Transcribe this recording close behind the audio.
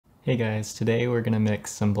Hey guys, today we're going to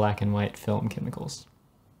mix some black and white film chemicals.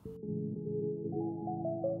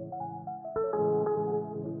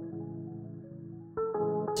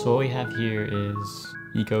 So what we have here is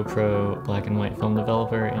EcoPro Black and White Film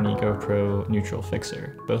Developer and EcoPro Neutral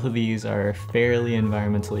Fixer. Both of these are fairly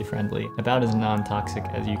environmentally friendly, about as non-toxic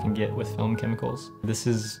as you can get with film chemicals. This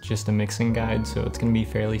is just a mixing guide, so it's going to be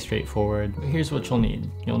fairly straightforward. But here's what you'll need.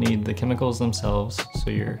 You'll need the chemicals themselves, so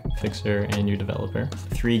your fixer and your developer,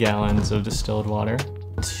 3 gallons of distilled water,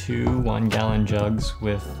 2 1-gallon jugs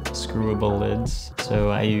with screwable lids. So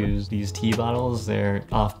I use these tea bottles. They're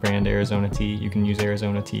off-brand Arizona tea. You can use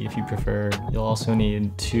Arizona tea if you prefer. You'll also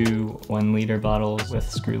need 2 1-liter bottles with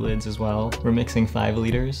screw lids as well. We're mixing 5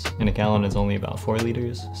 liters, and a gallon is only about 4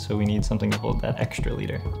 liters, so we need something to hold that extra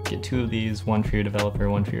liter. Get 2 of these, 1 for your developer,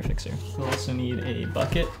 1 for your fixer. You'll also need a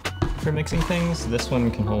bucket for mixing things. This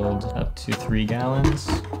one can hold up to 3 gallons.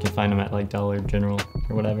 You can find them at like Dollar General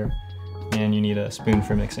or whatever. And you need a spoon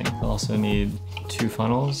for mixing. You'll also need 2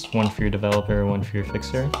 funnels, 1 for your developer, 1 for your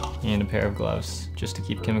fixer, and a pair of gloves just to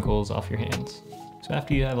keep chemicals off your hands. So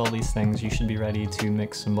after you have all these things, you should be ready to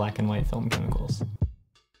mix some black and white film chemicals.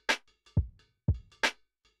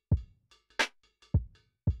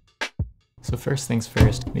 So first things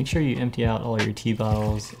first, make sure you empty out all your tea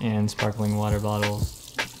bottles and sparkling water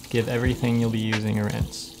bottles. Give everything you'll be using a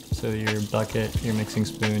rinse. So your bucket, your mixing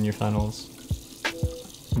spoon, your funnels.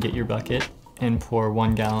 Get your bucket and pour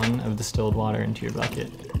 1 gallon of distilled water into your bucket.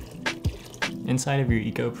 Inside of your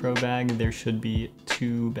EcoPro bag, there should be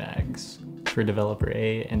 2 bags for developer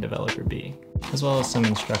A and developer B, as well as some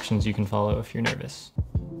instructions you can follow if you're nervous.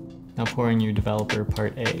 Now pour in your developer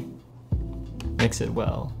part A. Mix it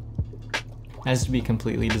well. It has to be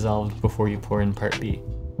completely dissolved before you pour in part B.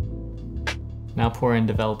 Now pour in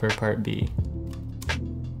developer part B.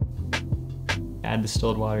 Add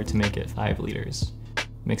distilled water to make it 5 liters.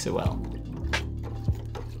 Mix it well.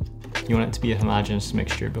 You want it to be a homogeneous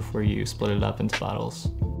mixture before you split it up into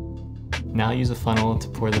bottles. Now use a funnel to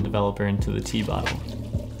pour the developer into the tea bottle.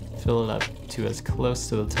 Fill it up to as close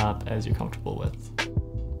to the top as you're comfortable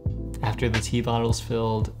with. After the tea bottle's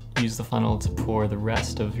filled, use the funnel to pour the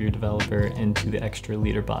rest of your developer into the extra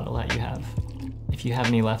liter bottle that you have. If you have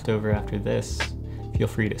any left over after this, feel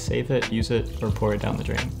free to save it, use it, or pour it down the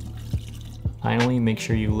drain. Finally, make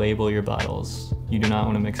sure you label your bottles. You do not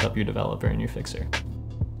want to mix up your developer and your fixer.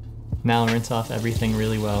 Now rinse off everything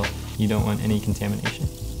really well. You don't want any contamination.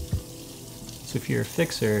 So if you're a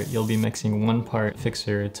fixer, you'll be mixing 1 part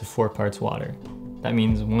fixer to 4 parts water. That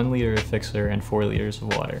means 1 liter of fixer and 4 liters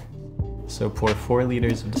of water. So pour 4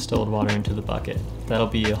 liters of distilled water into the bucket. That'll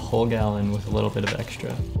be a whole gallon with a little bit of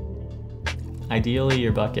extra. Ideally,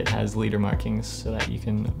 your bucket has liter markings so that you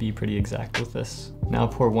can be pretty exact with this. Now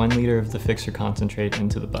pour 1 liter of the fixer concentrate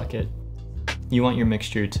into the bucket. You want your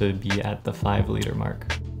mixture to be at the 5 liter mark.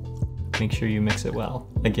 Make sure you mix it well.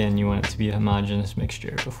 Again, you want it to be a homogeneous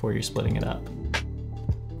mixture before you're splitting it up.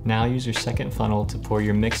 Now use your second funnel to pour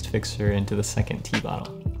your mixed fixer into the second tea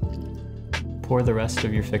bottle. Pour the rest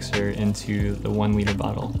of your fixer into the 1 liter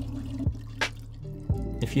bottle.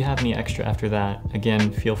 If you have any extra after that,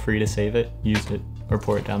 again, feel free to save it, use it, or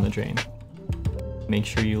pour it down the drain. Make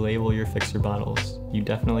sure you label your fixer bottles. You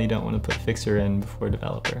definitely don't want to put fixer in before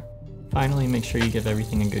developer. Finally, make sure you give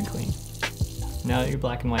everything a good clean. Now that your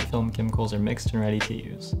black and white film chemicals are mixed and ready to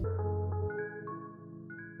use.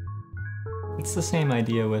 It's the same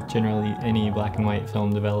idea with generally any black and white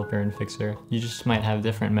film developer and fixer. You just might have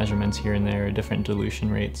different measurements here and there, or different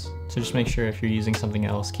dilution rates. So just make sure if you're using something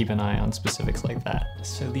else, keep an eye on specifics like that.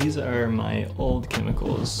 So these are my old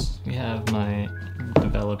chemicals. We have my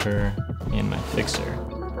developer and my fixer.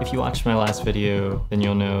 If you watched my last video, then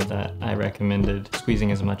you'll know that I recommended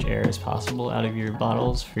squeezing as much air as possible out of your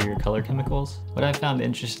bottles for your color chemicals. What I found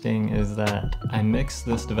interesting is that I mixed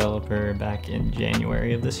this developer back in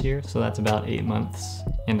January of this year, so that's about 8 months,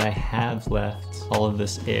 and I have left all of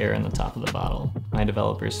this air in the top of the bottle. My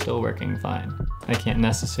developer is still working fine. I can't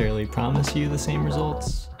necessarily promise you the same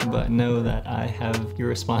results, but know that I have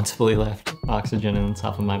irresponsibly left oxygen in the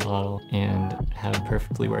top of my bottle and have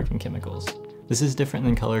perfectly working chemicals. This is different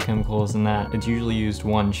than color chemicals in that it's usually used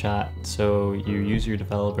one shot, so you use your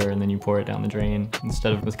developer and then you pour it down the drain,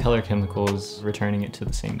 instead of with color chemicals returning it to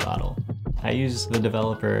the same bottle. I use the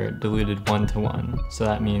developer diluted 1:1, so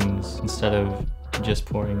that means instead of just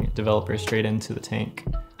pouring developer straight into the tank,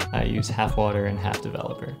 I use half water and half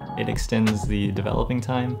developer. It extends the developing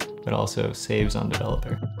time, but also saves on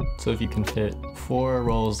developer. So if you can fit 4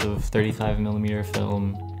 rolls of 35mm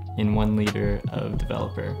film in 1 liter of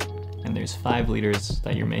developer, and there's 5 liters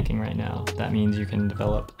that you're making right now, that means you can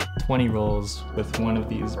develop 20 rolls with 1 of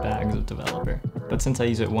these bags of developer. But since I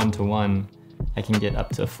use it 1-to-1, I can get up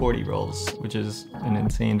to 40 rolls, which is an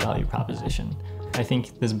insane value proposition. I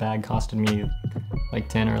think this bag costed me like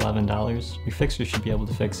 $10 or $11. Your fixer should be able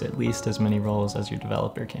to fix at least as many rolls as your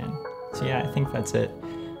developer can. So yeah, I think that's it.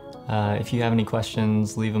 If you have any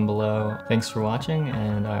questions, leave them below. Thanks for watching,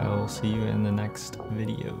 and I will see you in the next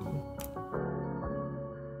video.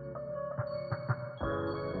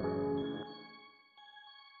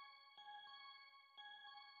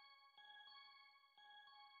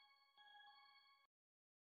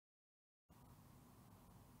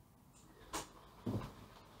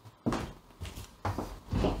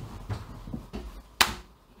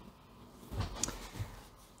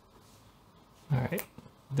 Alright,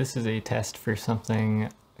 this is a test for something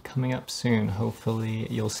coming up soon. Hopefully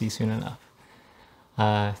you'll see soon enough.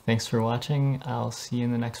 Thanks for watching. I'll see you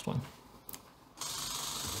in the next one.